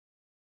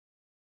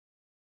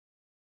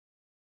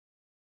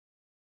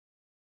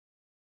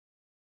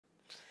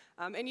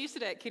And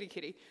yesterday at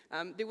Kirikiri,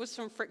 there was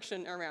some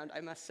friction around,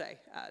 I must say.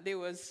 There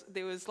was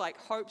like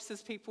hopes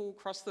as people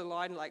crossed the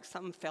line, like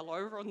some fell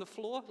over on the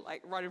floor,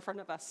 like right in front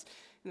of us.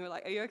 And they were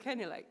like, "Are you okay?" And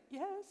they're like,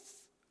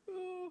 "Yes."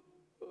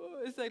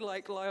 As they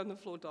like lie on the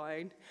floor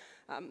dying.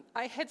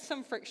 I had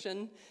some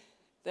friction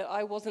that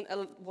I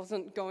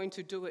wasn't going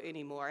to do it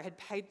anymore. I had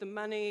paid the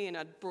money and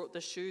I'd brought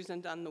the shoes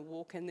and done the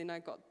walk, and then I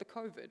got the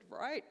COVID,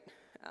 right?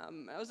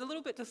 I was a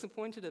little bit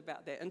disappointed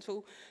about that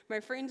until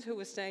my friends who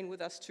were staying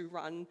with us to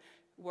run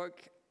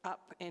woke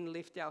up and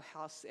left our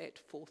house at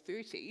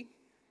 4:30,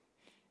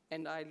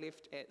 and I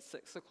left at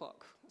 6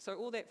 o'clock. So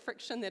all that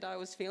friction that I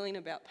was feeling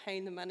about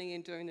paying the money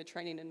and doing the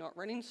training and not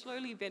running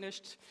slowly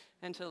vanished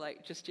into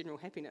like just general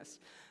happiness.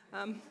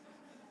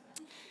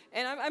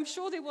 And I'm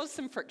sure there was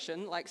some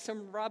friction, like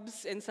some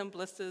rubs and some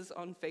blisters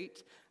on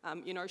feet.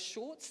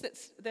 Shorts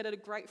that are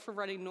great for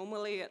running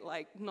normally at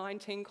like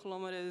 19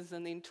 kilometers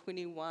and then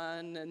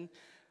 21, and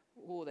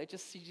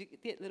you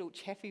get little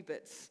chaffy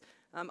bits.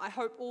 I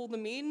hope all the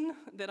men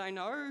that I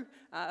know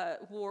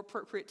wore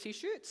appropriate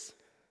t-shirts,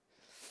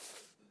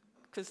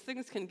 because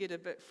things can get a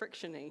bit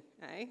frictiony,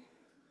 eh?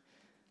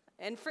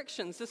 And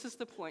frictions, this is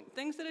the point.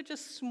 Things that are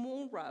just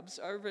small rubs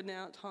over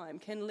now time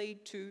can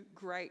lead to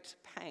great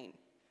pain.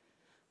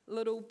 A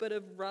little bit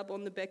of rub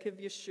on the back of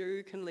your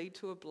shoe can lead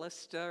to a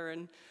blister,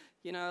 and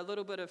a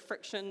little bit of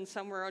friction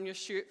somewhere on your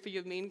shirt for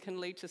your men can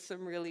lead to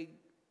some really... Do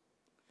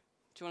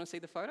you want to see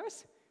the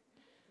photos?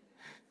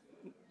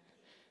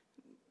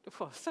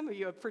 Well, some of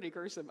you are pretty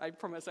gruesome. I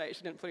promise I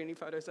actually didn't put any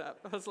photos up.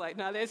 I was like,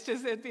 no,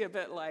 that'd be a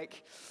bit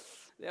like,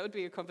 that would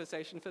be a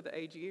conversation for the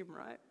AGM,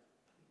 right?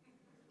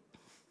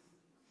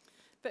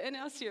 But in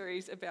our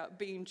series about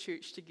being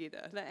church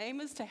together, the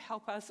aim is to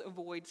help us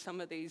avoid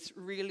some of these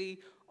really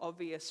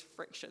obvious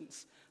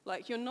frictions.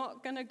 Like, you're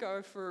not going to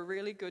go for a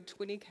really good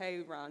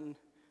 20k run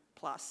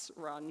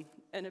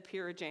in a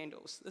pair of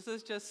jandals. This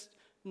is just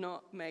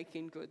not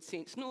making good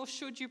sense. Nor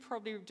should you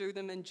probably do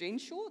them in jean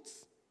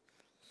shorts.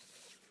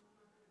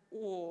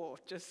 Or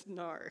just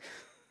no.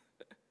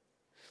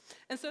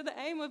 And so the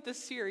aim of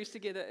this series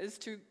together is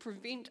to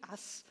prevent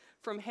us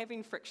from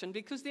having friction,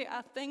 because there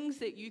are things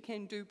that you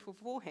can do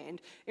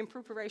beforehand in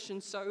preparation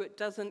so it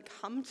doesn't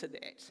come to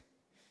that.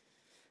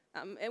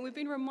 And we've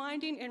been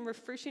reminding and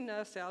refreshing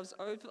ourselves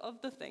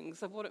of the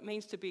things of what it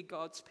means to be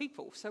God's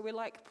people. So we're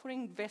like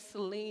putting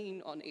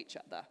Vaseline on each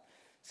other.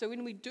 So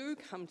when we do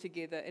come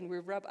together and we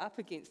rub up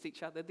against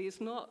each other,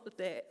 there's not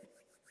that...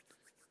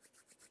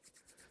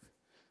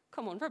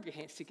 Come on, rub your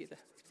hands together.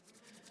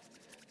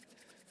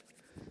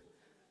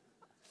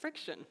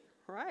 Friction,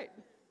 right?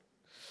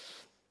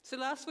 So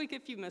last week,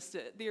 if you missed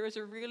it, there is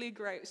a really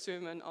great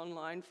sermon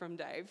online from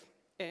Dave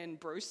and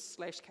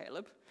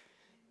Bruce/Caleb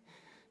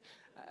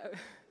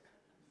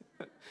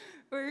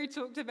where he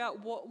talked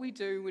about what we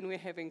do when we're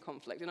having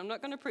conflict. And I'm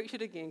not going to preach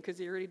it again because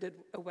he already did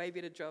a way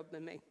better job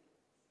than me.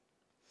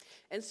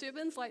 And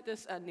sermons like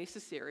this are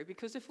necessary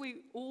because if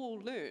we all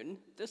learn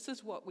this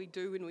is what we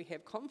do when we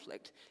have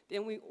conflict,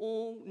 then we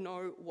all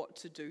know what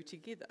to do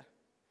together.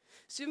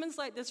 Sermons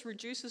like this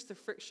reduces the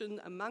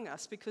friction among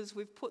us because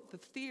we've put the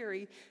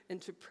theory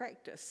into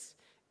practice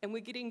and we're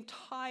getting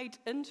tied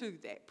into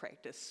that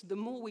practice. The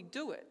more we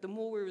do it, the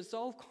more we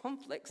resolve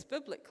conflicts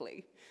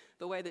biblically,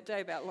 the way that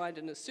Dave outlined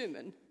in his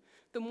sermon,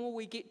 the more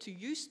we get to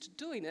used to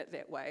doing it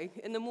that way,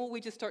 and the more we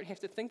just don't have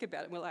to think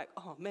about it. And we're like,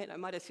 oh man, I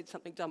might have said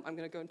something dumb. I'm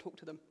going to go and talk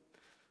to them.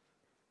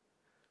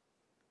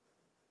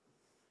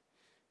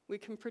 We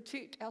can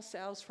protect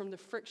ourselves from the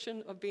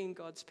friction of being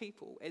God's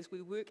people as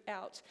we work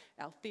out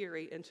our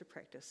theory into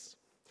practice.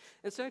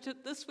 And so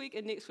this week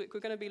and next week, we're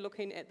going to be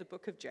looking at the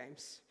book of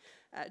James.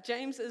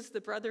 James is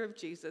the brother of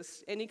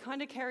Jesus, and he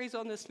kind of carries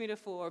on this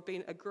metaphor of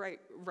being a great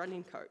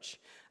running coach.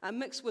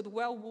 Mixed with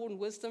well-worn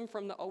wisdom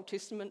from the Old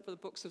Testament for the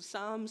books of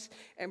Psalms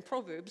and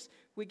Proverbs,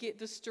 we get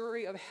the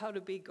story of how to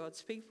be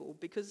God's people,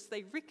 because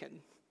they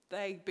reckon,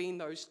 they being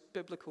those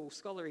biblical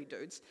scholarly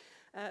dudes,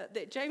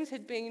 that James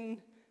had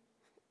been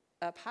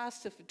a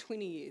pastor for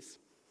 20 years.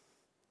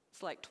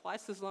 It's like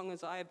twice as long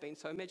as I have been,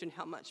 so imagine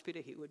how much better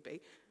he would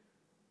be.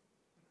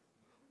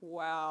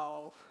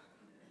 Wow.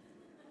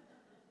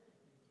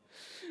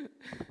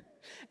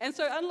 And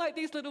so unlike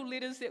these little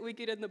letters that we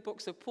get in the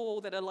books of Paul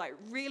that are like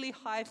really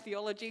high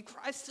theology,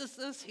 Christ is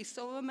this, he's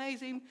so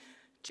amazing,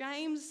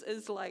 James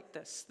is like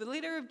this. The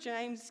letter of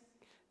James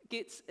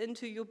gets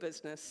into your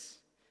business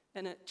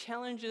and it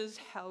challenges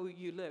how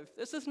you live.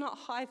 This is not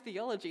high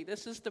theology.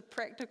 This is the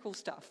practical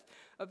stuff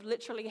of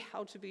literally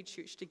how to be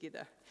church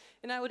together.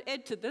 And I would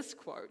add to this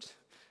quote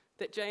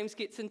that James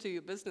gets into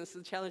your business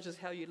and challenges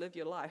how you live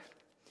your life,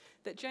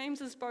 that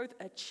James is both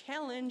a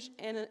challenge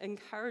and an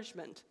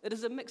encouragement. It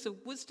is a mix of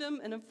wisdom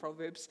and of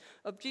Proverbs,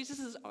 of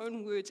Jesus'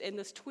 own words and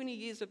this 20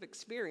 years of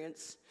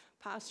experience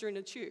pastoring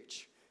a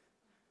church.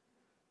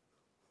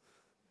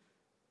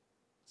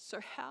 So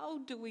how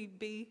do we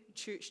be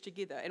church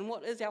together? And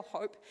what is our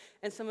hope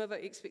and some of our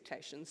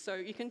expectations? So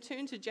you can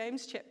turn to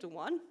James chapter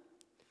 1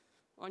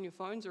 on your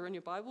phones or in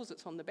your Bibles.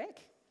 It's on the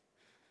back.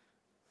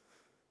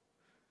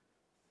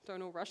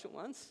 Don't all rush at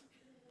once.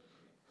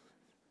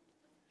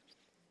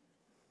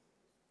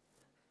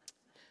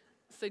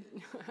 So,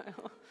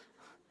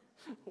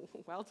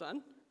 well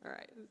done. All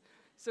right.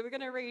 So we're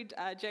going to read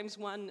James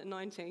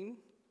 1:19,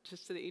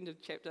 just to the end of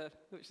the chapter,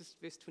 which is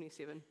verse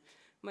 27.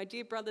 My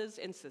dear brothers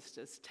and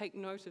sisters, take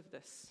note of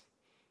this.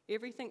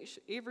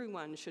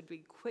 Everyone should be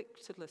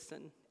quick to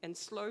listen and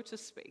slow to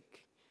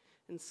speak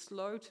and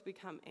slow to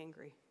become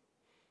angry,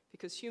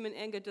 because human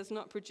anger does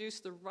not produce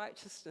the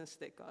righteousness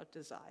that God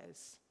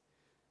desires.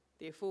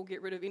 Therefore,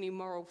 get rid of any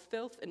moral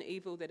filth and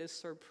evil that is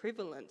so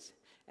prevalent,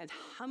 and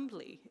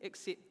humbly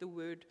accept the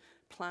word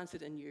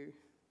planted in you,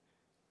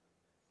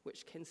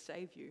 which can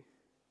save you.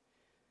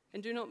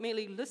 And do not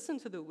merely listen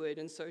to the word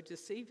and so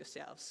deceive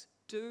yourselves.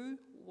 Do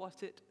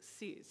what it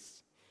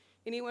says.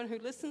 Anyone who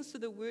listens to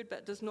the word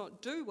but does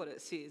not do what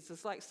it says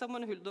is like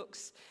someone who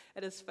looks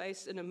at his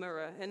face in a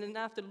mirror and then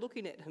after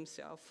looking at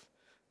himself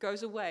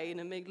goes away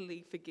and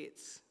immediately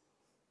forgets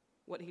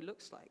what he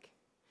looks like.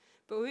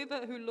 But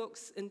whoever who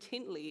looks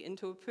intently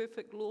into a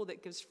perfect law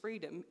that gives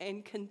freedom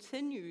and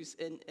continues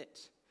in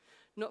it,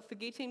 not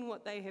forgetting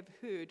what they have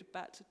heard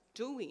but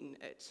doing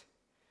it,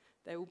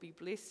 they will be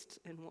blessed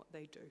in what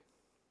they do.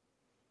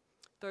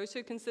 Those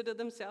who consider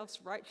themselves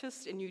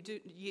righteous and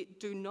yet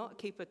do not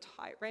keep a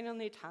tight rein on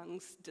their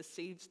tongues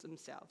deceives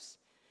themselves,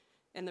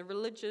 and their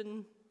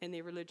religion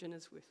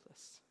is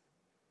worthless.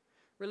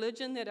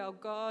 Religion that our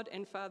God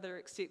and Father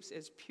accepts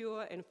as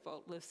pure and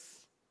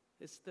faultless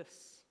is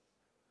this: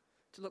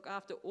 to look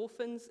after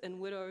orphans and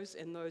widows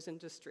and those in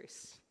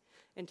distress,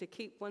 and to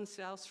keep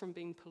oneself from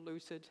being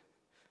polluted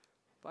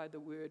by the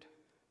word.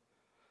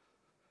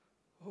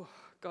 Oh,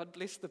 God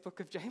bless the book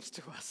of James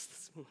to us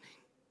this morning.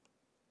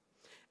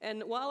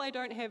 And while I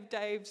don't have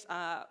Dave's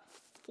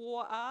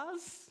 4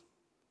 R's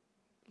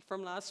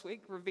from last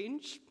week,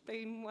 revenge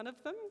being one of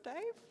them,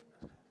 Dave,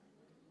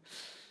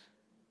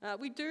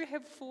 we do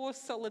have 4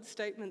 solid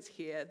statements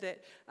here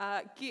that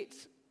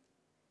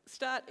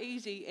start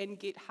easy and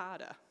get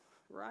harder,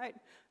 right?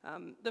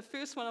 The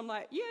first one I'm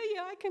like,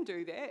 yeah, I can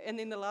do that. And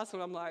then the last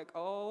one I'm like,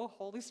 oh,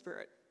 Holy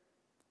Spirit,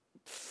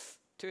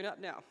 turn up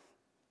now.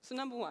 So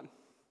number 1.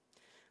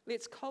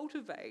 Let's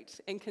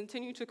cultivate and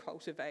continue to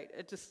cultivate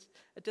a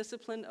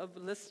discipline of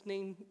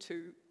listening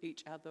to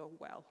each other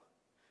well.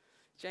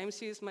 James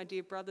says, my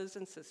dear brothers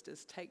and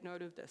sisters, take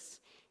note of this.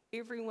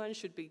 Everyone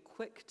should be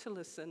quick to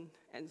listen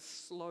and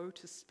slow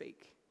to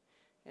speak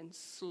and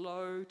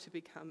slow to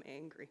become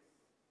angry.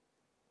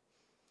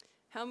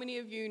 How many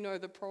of you know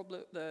the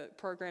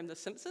program The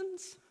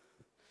Simpsons?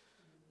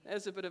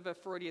 There's a bit of a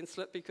Freudian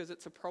slip because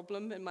it's a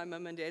problem in my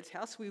mum and dad's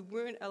house. We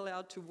weren't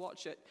allowed to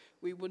watch it.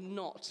 We were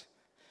not.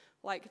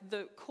 Like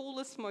the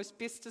coolest, most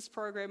bestest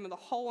program of the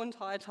whole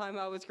entire time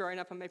I was growing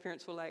up, and my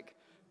parents were like,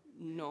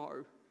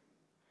 no.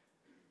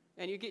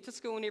 And you get to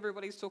school and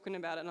everybody's talking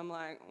about it, and I'm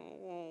like,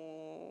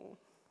 oh.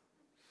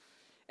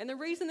 And the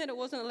reason that it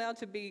wasn't allowed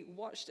to be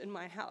watched in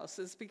my house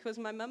is because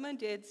my mum and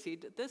dad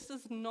said, this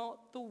is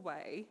not the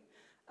way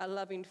a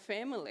loving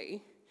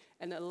family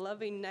and a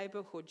loving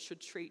neighborhood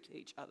should treat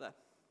each other.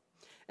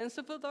 And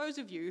so for those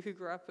of you who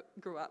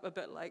grew up a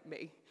bit like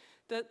me,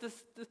 the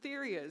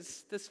theory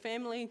is this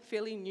family,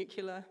 fairly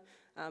nuclear,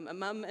 a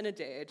mum and a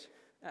dad,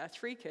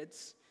 3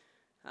 kids.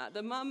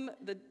 The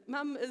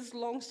mum is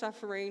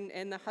long-suffering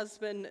and the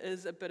husband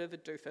is a bit of a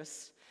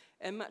doofus.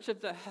 And much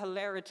of the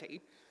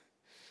hilarity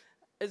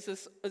is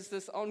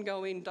this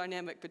ongoing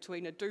dynamic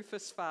between a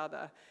doofus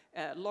father,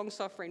 a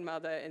long-suffering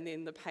mother, and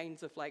then the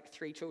pains of like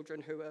 3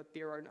 children who are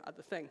their own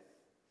other thing.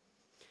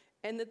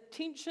 And the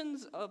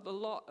tensions of a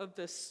lot of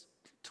this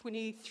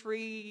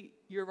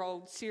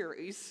 23-year-old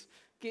series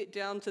get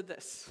down to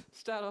this.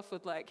 Start off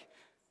with like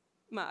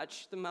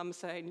Marge, the mum,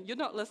 saying, you're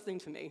not listening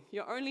to me.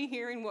 You're only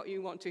hearing what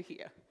you want to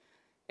hear.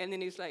 And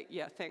then he's like,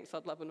 yeah, thanks,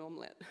 I'd love an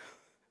omelette.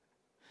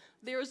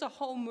 There is a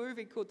whole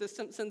movie called The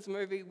Simpsons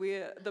movie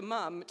where the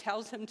mum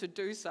tells him to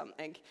do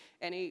something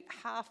and he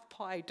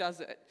half-pie does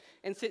it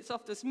and sets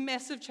off this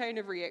massive chain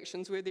of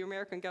reactions where the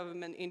American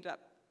government end up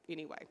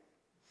anyway.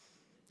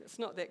 It's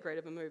not that great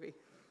of a movie.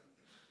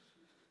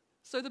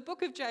 So the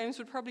book of James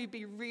would probably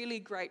be really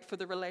great for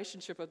the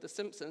relationship of The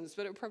Simpsons,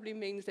 but it probably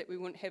means that we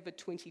wouldn't have a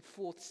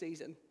 24th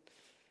season.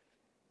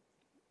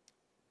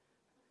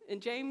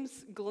 And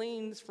James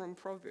gleans from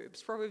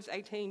Proverbs. Proverbs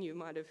 18 you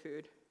might have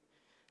heard.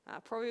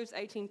 Proverbs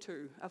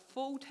 18:2. A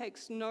fool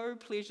takes no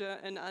pleasure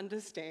in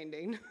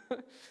understanding,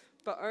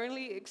 but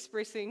only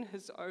expressing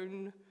his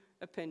own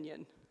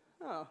opinion.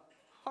 Oh,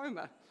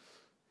 Homer,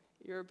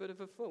 you're a bit of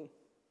a fool.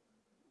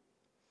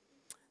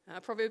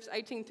 Proverbs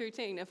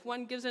 18:13, if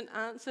one gives an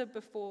answer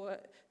before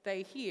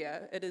they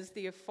hear, it is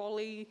their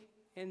folly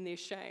and their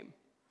shame.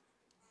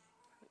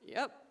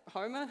 Yep,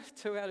 Homer,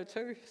 2 out of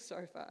 2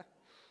 so far.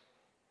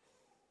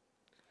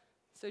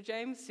 So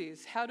James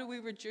says, how do we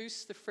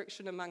reduce the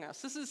friction among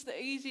us? This is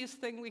the easiest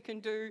thing we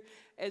can do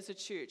as a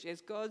church, as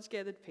God's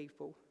gathered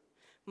people.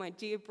 My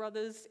dear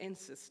brothers and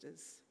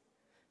sisters,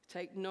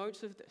 take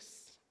note of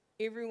this.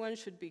 Everyone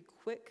should be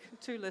quick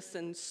to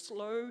listen,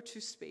 slow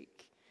to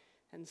speak,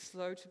 and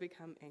slow to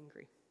become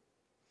angry.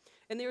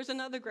 And there is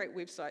another great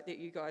website that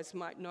you guys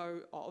might know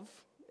of,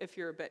 if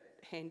you're a bit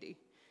handy.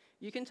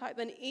 You can type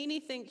in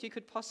anything you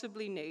could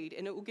possibly need,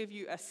 and it will give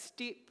you a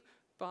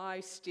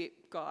step-by-step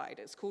guide.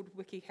 It's called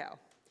WikiHow.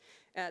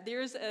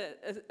 There is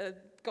a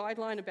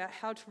guideline about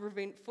how to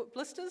prevent foot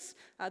blisters.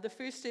 The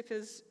first step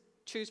is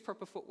choose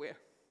proper footwear.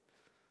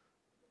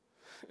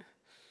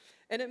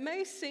 And it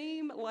may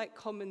seem like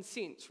common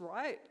sense,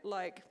 right?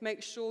 Like,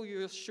 make sure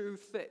your shoe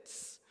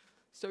fits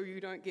so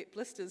you don't get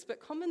blisters. But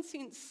common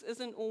sense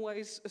isn't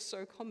always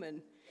so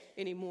common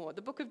anymore.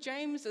 The book of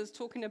James is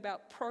talking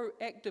about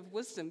proactive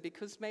wisdom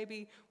because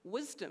maybe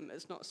wisdom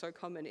is not so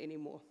common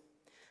anymore.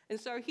 And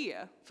so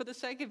here, for the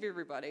sake of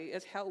everybody,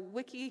 is how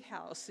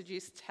WikiHow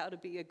suggests how to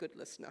be a good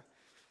listener.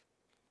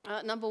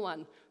 Number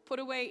 1, put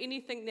away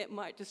anything that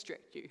might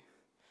distract you.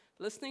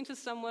 Listening to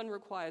someone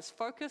requires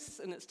focus,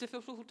 and it's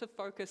difficult to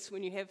focus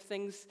when you have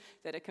things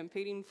that are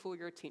competing for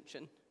your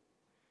attention.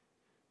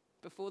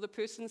 Before the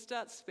person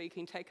starts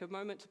speaking, take a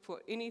moment to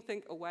put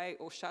anything away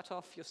or shut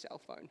off your cell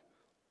phone.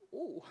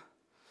 Ooh.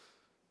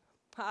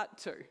 Part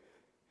 2.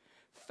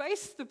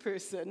 Face the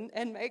person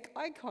and make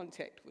eye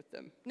contact with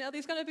them. Now,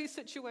 there's going to be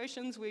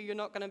situations where you're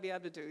not going to be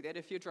able to do that.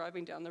 If you're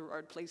driving down the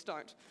road, please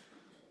don't.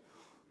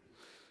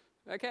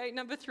 Okay,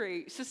 number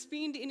 3,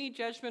 suspend any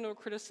judgment or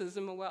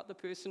criticism of what the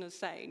person is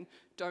saying.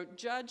 Don't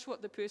judge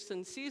what the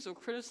person says or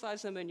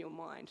criticize them in your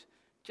mind.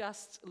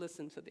 Just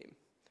listen to them.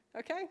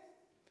 Okay?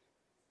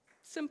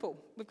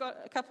 Simple. We've got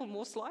a couple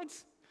more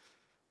slides.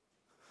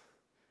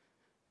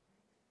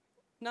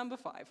 Number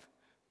 5,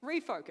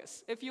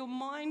 refocus. If your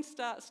mind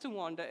starts to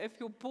wander, if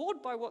you're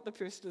bored by what the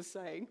person is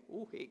saying,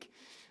 oh heck,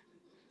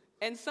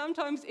 and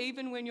sometimes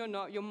even when you're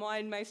not, your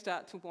mind may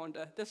start to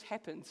wander. This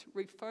happens.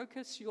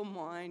 Refocus your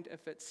mind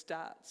if it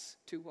starts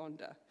to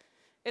wander.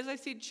 As I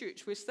said,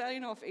 church, we're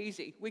starting off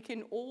easy. We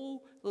can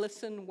all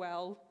listen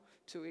well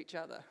to each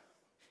other.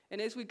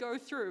 And as we go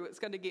through, it's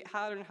going to get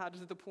harder and harder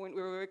to the point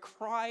where we're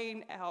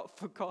crying out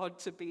for God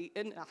to be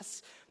in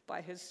us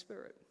by His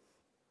Spirit.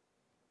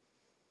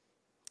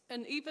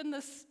 And even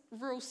this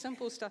real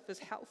simple stuff is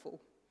helpful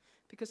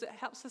because it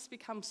helps us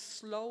become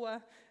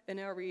slower in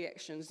our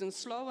reactions and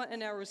slower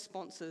in our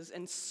responses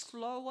and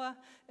slower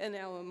in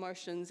our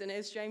emotions. And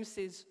as James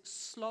says,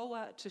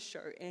 slower to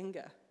show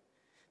anger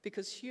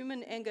because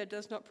human anger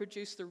does not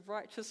produce the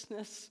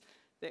righteousness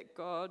that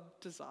God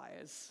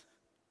desires.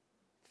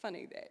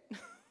 Funny that.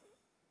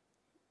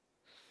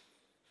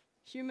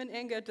 Human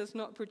anger does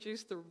not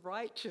produce the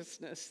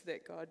righteousness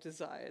that God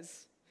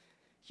desires.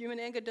 Human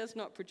anger does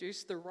not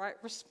produce the right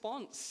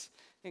response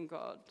in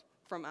God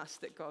from us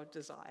that God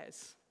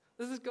desires.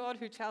 This is God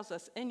who tells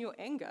us in your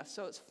anger,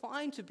 so it's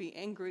fine to be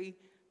angry,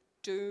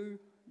 do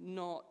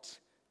not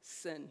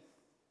sin.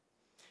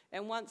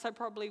 And once I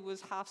probably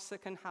was half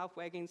sick and half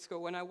wagging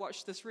school when I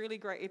watched this really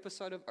great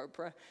episode of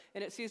Oprah,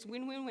 and it says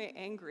when we're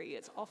angry,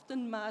 it's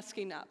often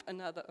masking up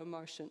another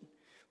emotion.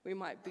 We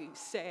might be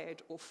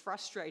sad or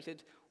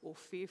frustrated or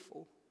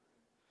fearful.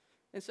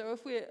 And so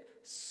if we're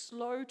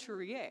slow to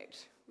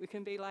react, we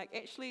can be like,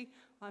 actually,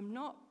 I'm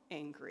not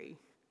angry.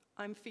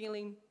 I'm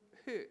feeling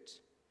hurt.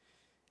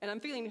 And I'm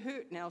feeling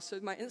hurt now, so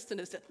my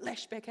instinct is to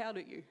lash back out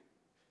at you.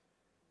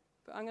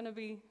 But I'm going to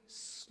be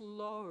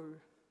slow.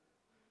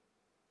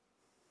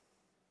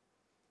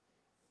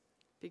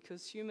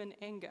 Because human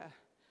anger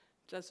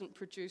doesn't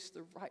produce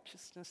the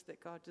righteousness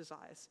that God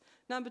desires.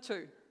 Number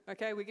 2,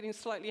 okay, we're getting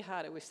slightly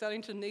harder. We're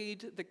starting to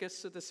need the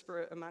gifts of the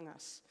Spirit among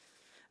us.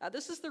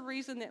 This is the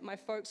reason that my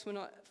folks were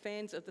not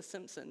fans of The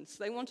Simpsons.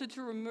 They wanted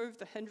to remove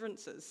the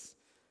hindrances.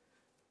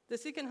 The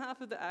second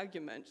half of the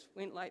argument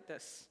went like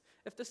this.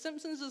 If The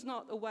Simpsons is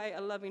not the way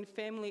a loving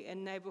family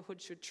and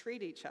neighborhood should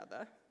treat each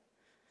other,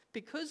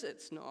 because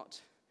it's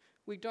not,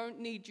 we don't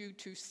need you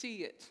to see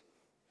it.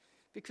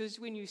 Because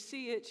when you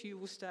see it, you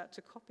will start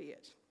to copy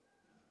it.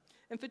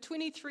 And for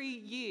 23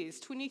 years,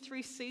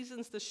 23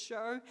 seasons, the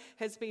show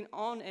has been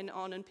on,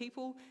 and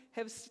people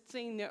have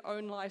seen their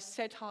own lives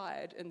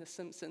satired in The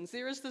Simpsons.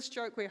 There is this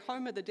joke where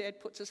Homer, the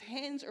dad, puts his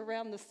hands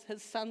around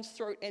his son's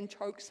throat and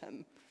chokes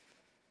him.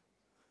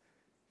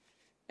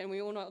 And we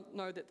all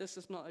know that this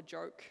is not a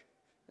joke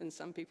in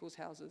some people's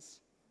houses.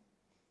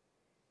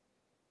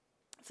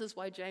 This is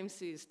why James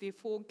says,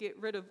 therefore get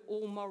rid of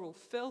all moral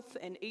filth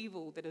and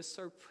evil that is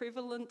so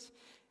prevalent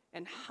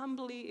and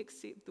humbly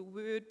accept the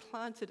word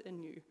planted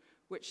in you,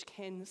 which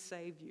can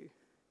save you.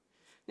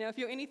 Now, if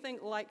you're anything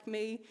like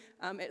me,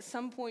 at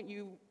some point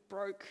you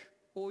broke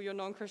all your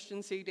non-Christian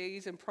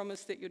CDs and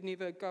promised that you'd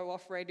never go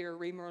off Radio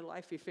Rema or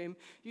Life FM.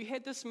 You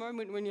had this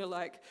moment when you're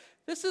like,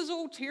 this is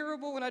all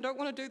terrible and I don't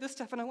want to do this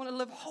stuff and I want to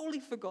live holy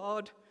for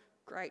God.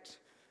 Great.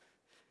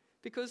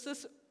 Because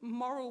this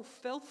moral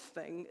filth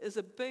thing is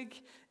a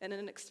big and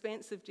an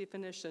expansive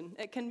definition.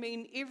 It can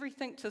mean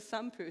everything to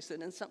some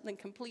person and something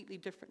completely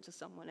different to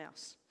someone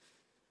else.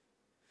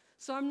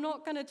 So I'm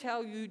not going to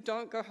tell you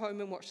don't go home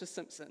and watch The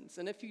Simpsons,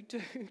 and if you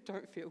do,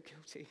 don't feel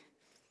guilty.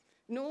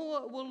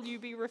 Nor will you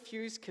be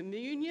refused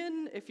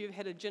communion if you've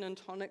had a gin and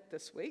tonic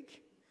this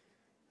week.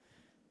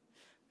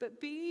 But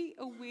be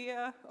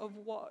aware of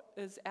what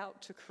is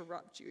out to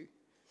corrupt you.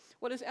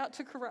 What is out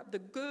to corrupt the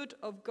good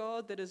of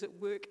God that is at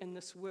work in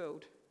this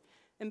world.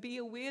 And be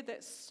aware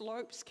that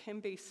slopes can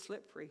be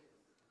slippery.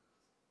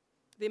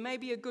 There may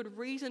be a good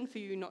reason for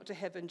you not to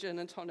have a gin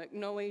and tonic,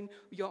 knowing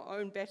your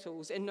own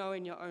battles and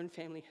knowing your own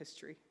family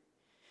history.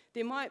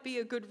 There might be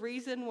a good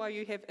reason why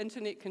you have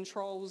internet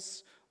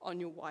controls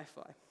on your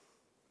Wi-Fi.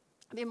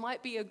 There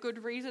might be a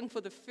good reason for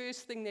the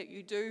first thing that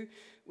you do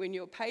when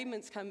your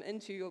payments come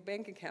into your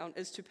bank account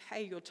is to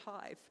pay your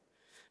tithe.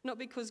 Not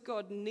because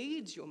God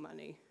needs your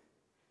money,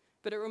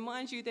 but it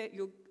reminds you that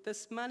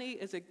this money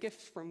is a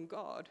gift from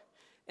God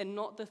and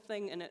not the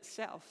thing in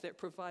itself that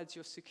provides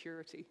your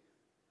security.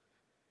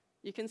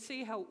 You can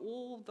see how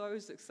all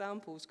those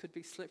examples could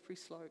be slippery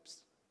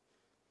slopes.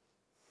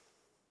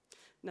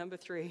 Number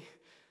 3,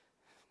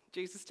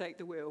 Jesus, take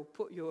the wheel.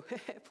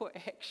 Put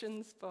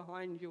actions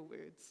behind your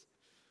words.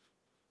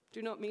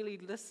 Do not merely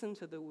listen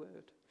to the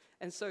word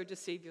and so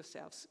deceive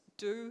yourselves.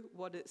 Do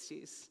what it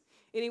says.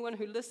 Anyone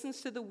who listens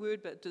to the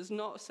word but does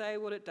not say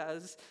what it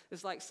does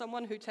is like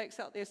someone who takes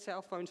out their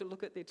cell phone to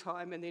look at their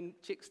time and then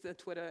checks their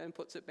Twitter and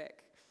puts it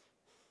back.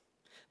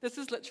 This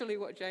is literally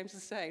what James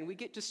is saying. We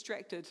get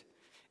distracted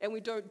and we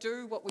don't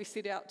do what we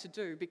set out to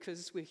do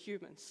because we're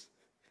humans.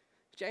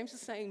 James is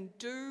saying,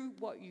 do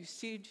what you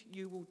said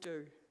you will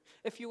do.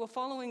 If you are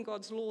following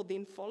God's law,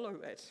 then follow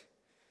it.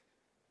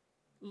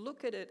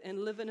 Look at it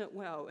and live in it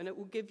well, and it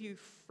will give you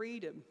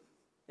freedom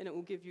and it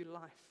will give you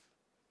life.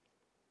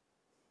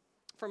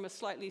 From a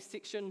slightly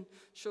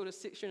shorter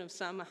section of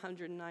Psalm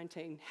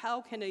 119,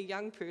 how can a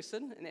young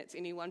person, and that's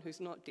anyone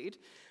who's not dead,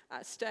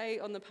 stay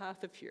on the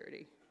path of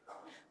purity?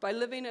 By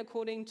living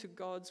according to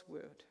God's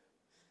word.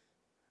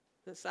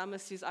 The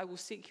psalmist says, I will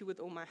seek you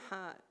with all my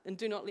heart, and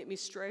do not let me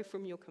stray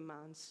from your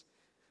commands.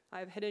 I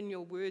have hidden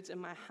your words in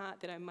my heart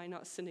that I may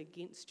not sin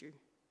against you.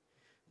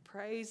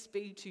 Praise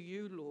be to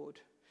you, Lord,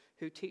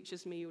 who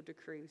teaches me your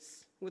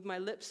decrees. With my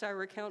lips I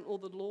recount all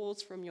the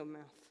laws from your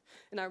mouth,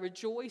 and I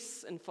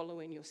rejoice in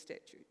following your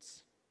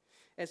statutes,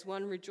 as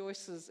one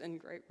rejoices in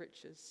great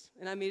riches.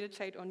 And I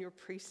meditate on your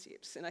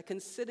precepts, and I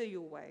consider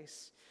your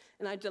ways,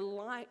 and I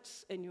delight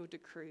in your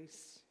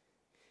decrees,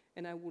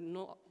 and I will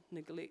not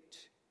neglect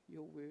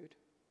your word.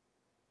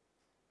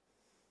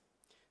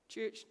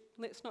 Church,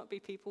 let's not be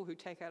people who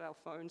take out our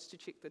phones to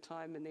check the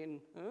time and then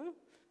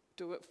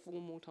do it 4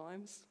 more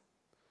times.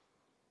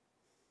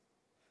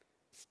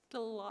 Let's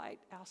delight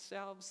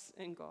ourselves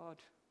in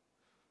God.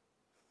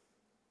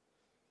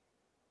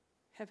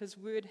 Have his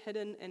word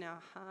hidden in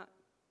our heart.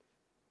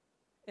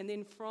 And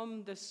then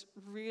from this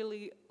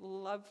really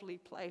lovely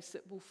place,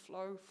 it will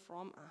flow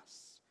from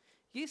us.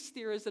 Yes,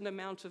 there is an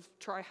amount of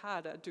try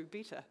harder, do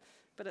better,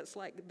 but it's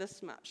like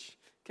this much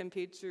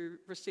compared to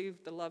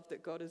receive the love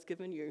that God has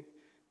given you,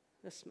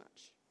 this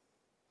much.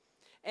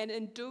 And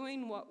in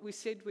doing what we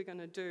said we're going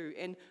to do,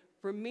 and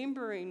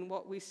remembering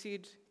what we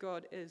said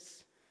God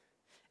is,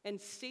 and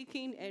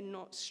seeking and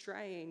not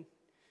straying,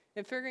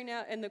 and figuring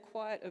out in the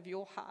quiet of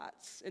your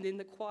hearts and in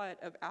the quiet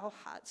of our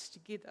hearts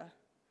together,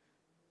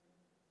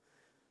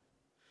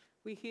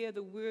 we hear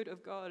the word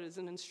of God as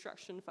an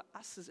instruction for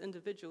us as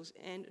individuals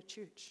and a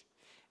church.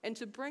 And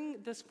to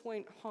bring this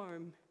point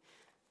home,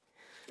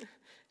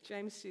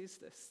 James says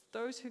this: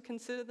 those who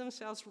consider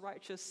themselves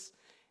righteous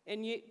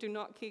and yet do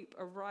not keep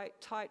a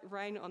tight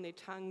rein on their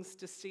tongues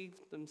deceive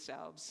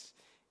themselves,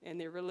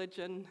 and their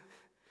religion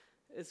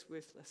is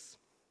worthless.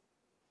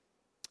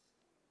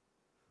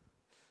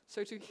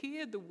 So to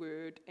hear the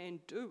word and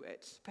do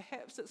it,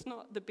 perhaps it's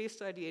not the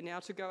best idea now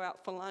to go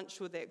out for lunch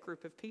with that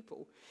group of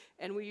people.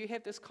 And where you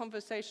have this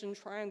conversation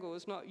triangle,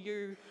 it's not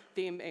you,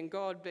 them, and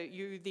God, but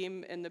you,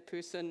 them, and the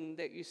person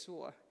that you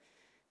saw.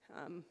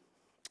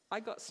 I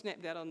got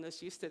snapped out on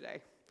this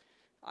yesterday.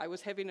 I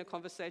was having a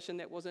conversation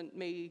that wasn't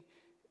me,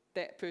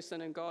 that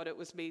person, and God. It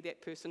was me,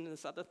 that person, and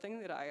this other thing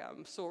that I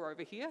saw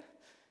over here.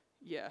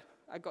 Yeah,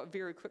 I got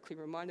very quickly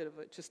reminded of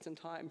it just in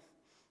time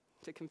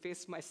to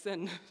confess my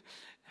sin in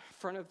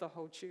front of the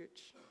whole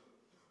church.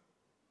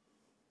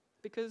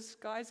 Because,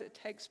 guys, it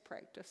takes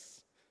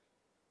practice.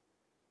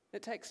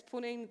 It takes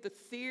putting the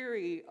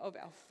theory of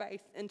our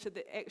faith into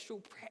the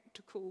actual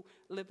practical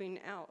living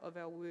out of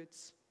our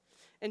words.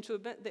 And to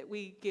admit that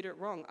we get it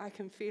wrong. I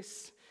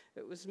confess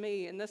it was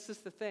me. And this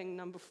is the thing,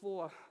 number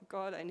 4.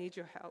 God, I need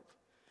your help.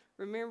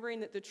 Remembering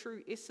that the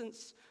true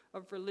essence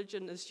of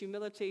religion is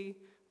humility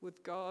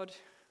with God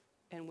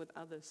and with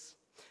others.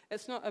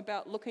 It's not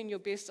about looking your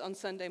best on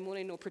Sunday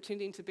morning or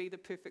pretending to be the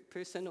perfect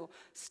person or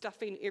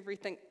stuffing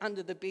everything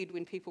under the bed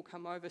when people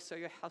come over so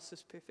your house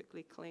is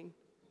perfectly clean.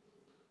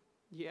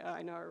 Yeah,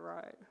 I know,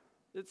 right?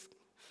 It's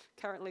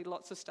currently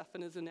lots of stuff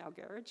is in our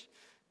garage.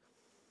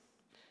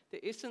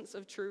 The essence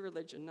of true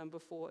religion, number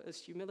 4, is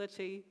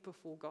humility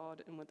before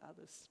God and with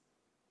others.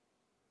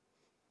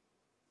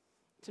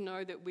 To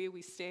know that where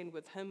we stand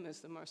with him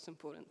is the most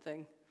important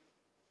thing,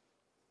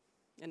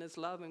 and his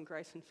love and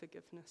grace and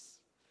forgiveness.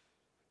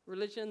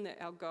 Religion that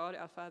our God,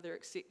 our Father,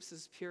 accepts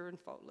as pure and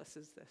faultless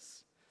is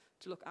this: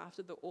 to look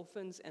after the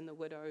orphans and the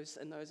widows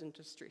and those in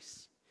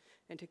distress,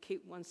 and to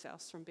keep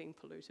oneself from being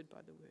polluted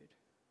by the word.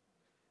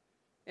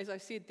 As I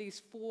said,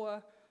 these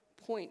 4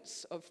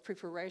 points of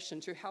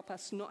preparation to help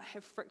us not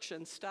have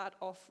friction start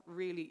off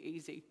really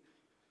easy.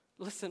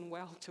 Listen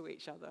well to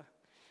each other.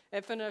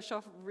 And finish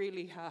off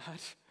really hard.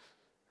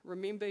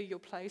 Remember your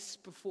place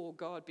before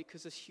God,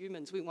 because as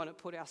humans, we want to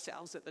put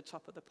ourselves at the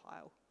top of the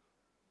pile.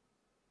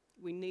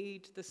 We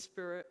need the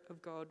Spirit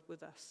of God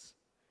with us.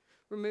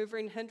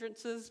 Removing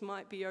hindrances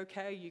might be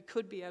okay. You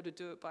could be able to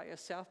do it by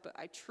yourself, but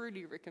I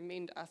truly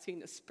recommend asking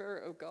the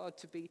Spirit of God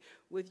to be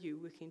with you,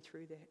 working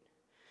through that.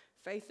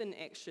 Faith in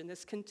action.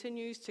 This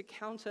continues to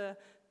counter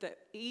the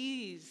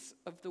ease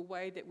of the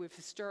way that we've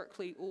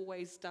historically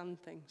always done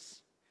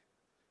things.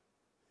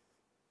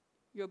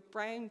 Your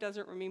brain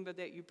doesn't remember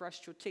that you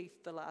brushed your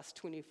teeth the last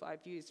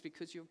 25 years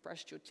because you've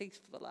brushed your teeth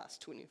for the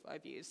last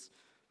 25 years,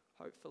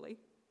 hopefully.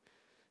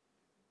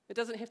 It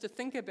doesn't have to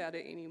think about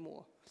it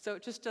anymore, so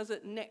it just does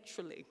it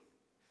naturally.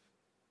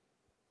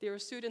 There are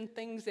certain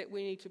things that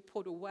we need to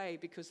put away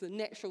because the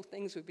natural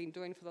things we've been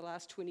doing for the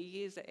last 20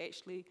 years are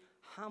actually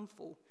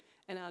harmful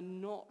and are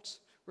not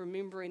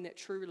remembering that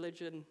true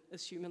religion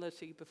is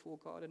humility before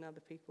God and other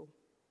people.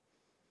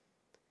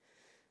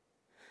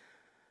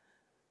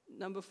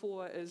 Number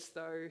 4 is,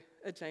 though,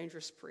 a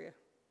dangerous prayer.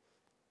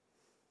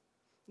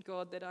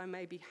 God, that I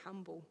may be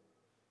humble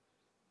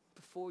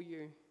before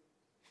you,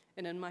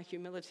 and in my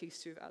humility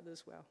serve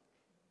others well.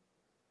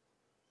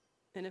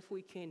 And if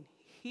we can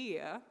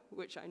hear,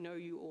 which I know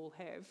you all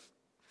have,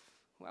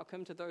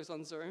 welcome to those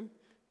on Zoom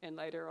and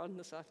later on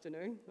this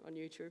afternoon on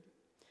YouTube.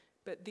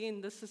 But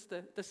then this is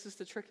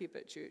the tricky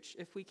bit, church.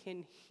 If we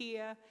can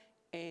hear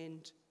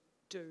and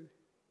do.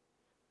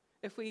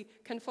 If we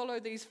can follow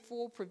these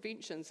 4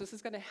 preventions, this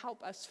is going to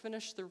help us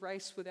finish the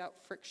race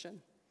without friction.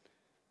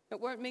 It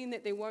won't mean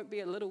that there won't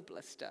be a little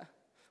blister,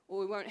 or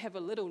we won't have a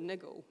little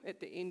niggle at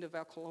the end of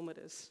our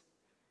kilometres,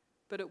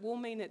 but it will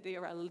mean that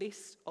there are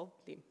less of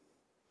them.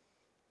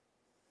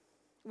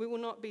 We will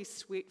not be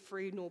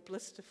sweat-free nor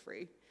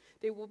blister-free.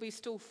 There will be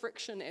still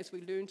friction as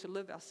we learn to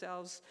live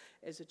ourselves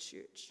as a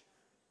church.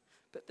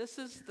 But this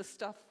is the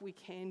stuff we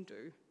can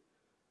do.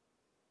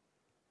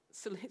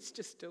 So let's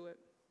just do it.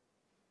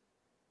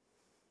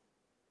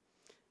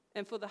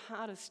 And for the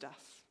harder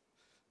stuff,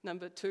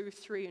 number 2,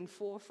 3, and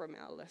 4 from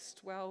our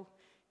list, well,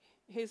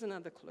 here's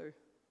another clue.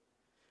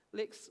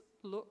 Let's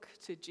look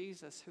to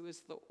Jesus, who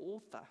is the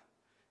author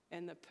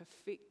and the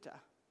perfecter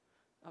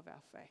of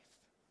our faith.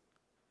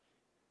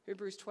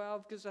 Hebrews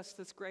 12 gives us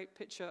this great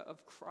picture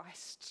of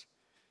Christ,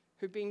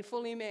 who being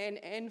fully man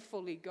and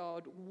fully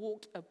God,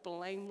 walked a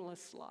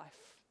blameless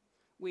life.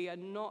 We are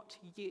not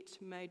yet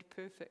made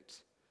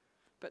perfect,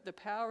 but the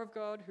power of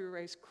God who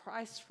raised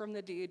Christ from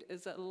the dead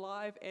is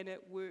alive and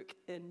at work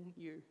in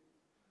you.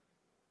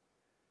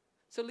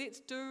 So let's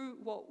do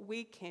what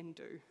we can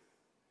do.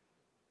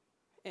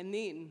 And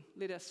then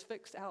let us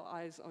fix our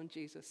eyes on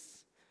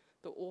Jesus,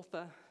 the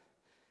author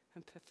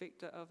and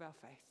perfecter of our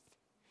faith.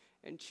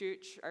 In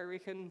church, I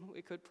reckon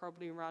we could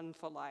probably run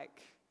for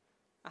like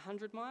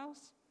 100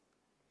 miles,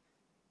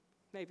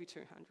 maybe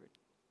 200.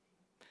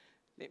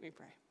 Let me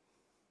pray.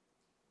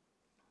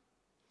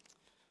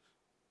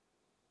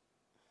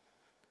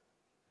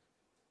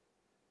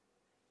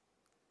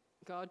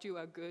 God, you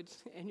are good,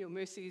 and your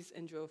mercies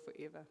endure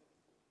forever.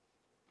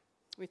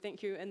 We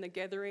thank you in the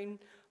gathering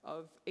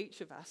of each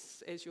of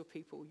us as your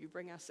people. You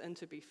bring us in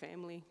to be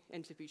family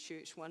and to be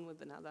church one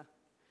with another.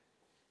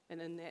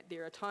 And in that,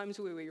 there are times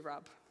where we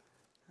rub.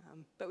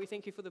 But we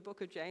thank you for the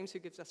book of James, who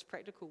gives us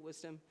practical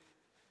wisdom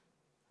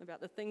about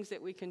the things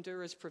that we can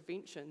do as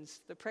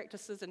preventions, the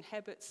practices and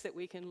habits that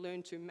we can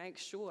learn to make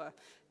sure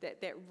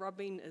that that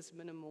rubbing is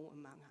minimal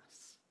among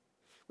us.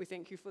 We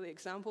thank you for the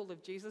example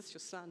of Jesus,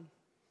 your son,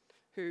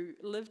 who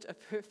lived a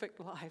perfect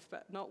life,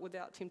 but not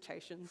without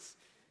temptations,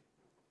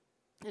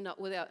 and not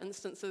without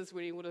instances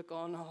where he would have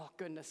gone, oh,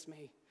 goodness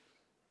me,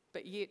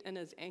 but yet in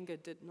his anger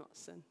did not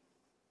sin.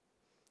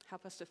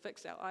 Help us to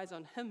fix our eyes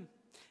on him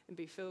and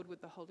be filled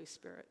with the Holy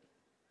Spirit,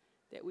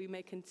 that we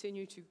may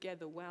continue to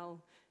gather well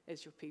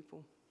as your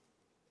people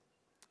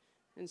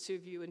and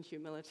serve you in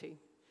humility.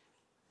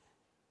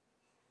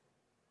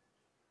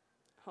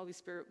 Holy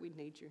Spirit, we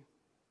need you.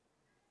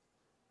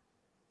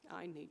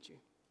 I need you.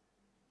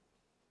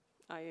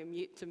 I am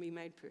yet to be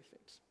made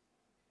perfect.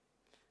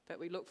 But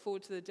we look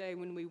forward to the day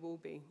when we will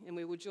be, and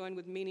we will join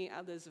with many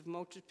others of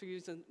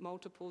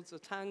multiples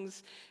of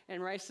tongues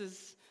and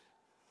races,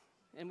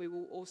 and we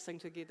will all sing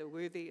together,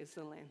 worthy is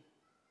the Lamb.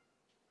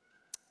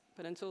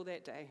 But until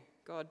that day,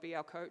 God, be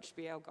our coach,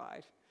 be our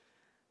guide,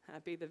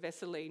 be the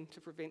Vaseline to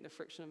prevent the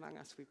friction among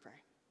us, we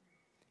pray.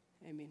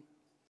 Amen.